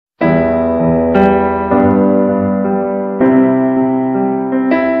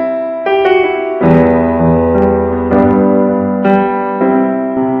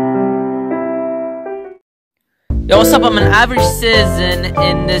become an average citizen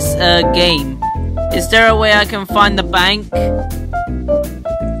in this game. Is there a way I can find the bank?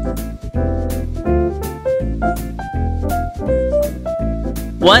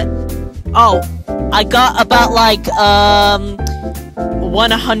 What? Oh, I got about like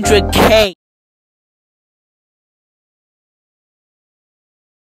 100K.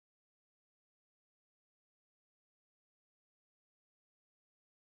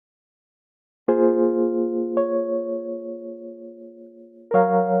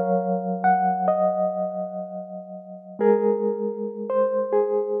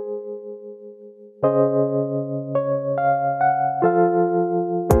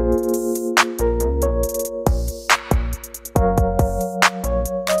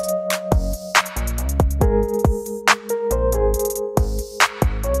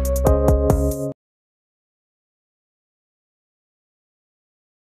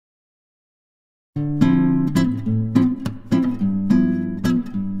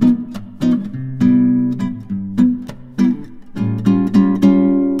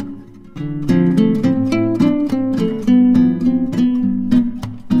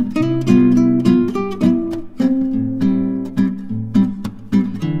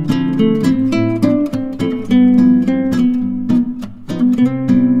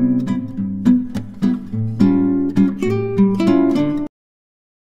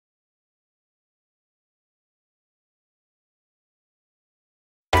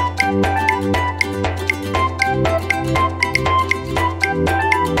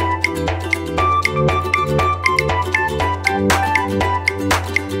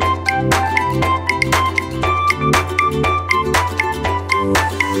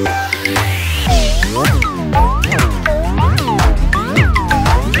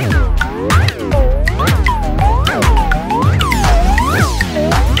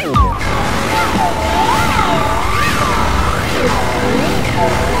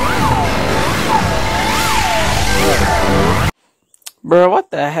 Bro, what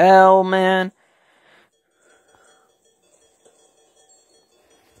the hell, man?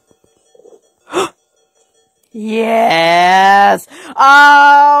 Yes!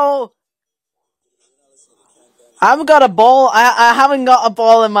 Oh! I haven't got a ball. I haven't got a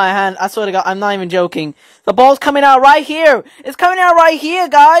ball in my hand. I swear to God, I'm not even joking. The ball's coming out right here. It's coming out right here,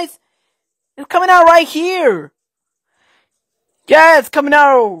 guys. It's coming out right here. Yeah, it's coming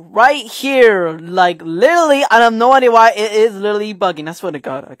out right here. Like, literally, I have no idea why it is literally bugging. I swear to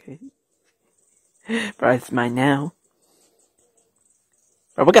God, okay. But it's mine now.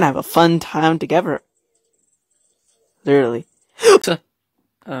 But we're gonna have a fun time together. Literally.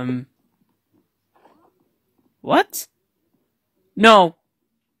 What? No.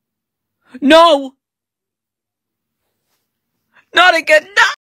 No! Not again, no!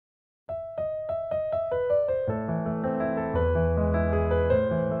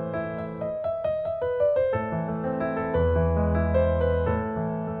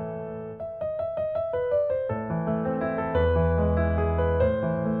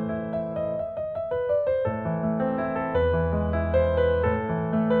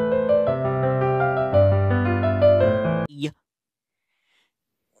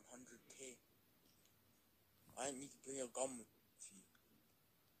 I need to bring a gun with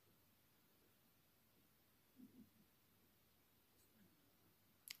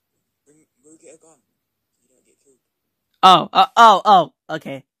you. Go get a gun so you don't get killed. Oh,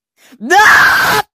 okay. No!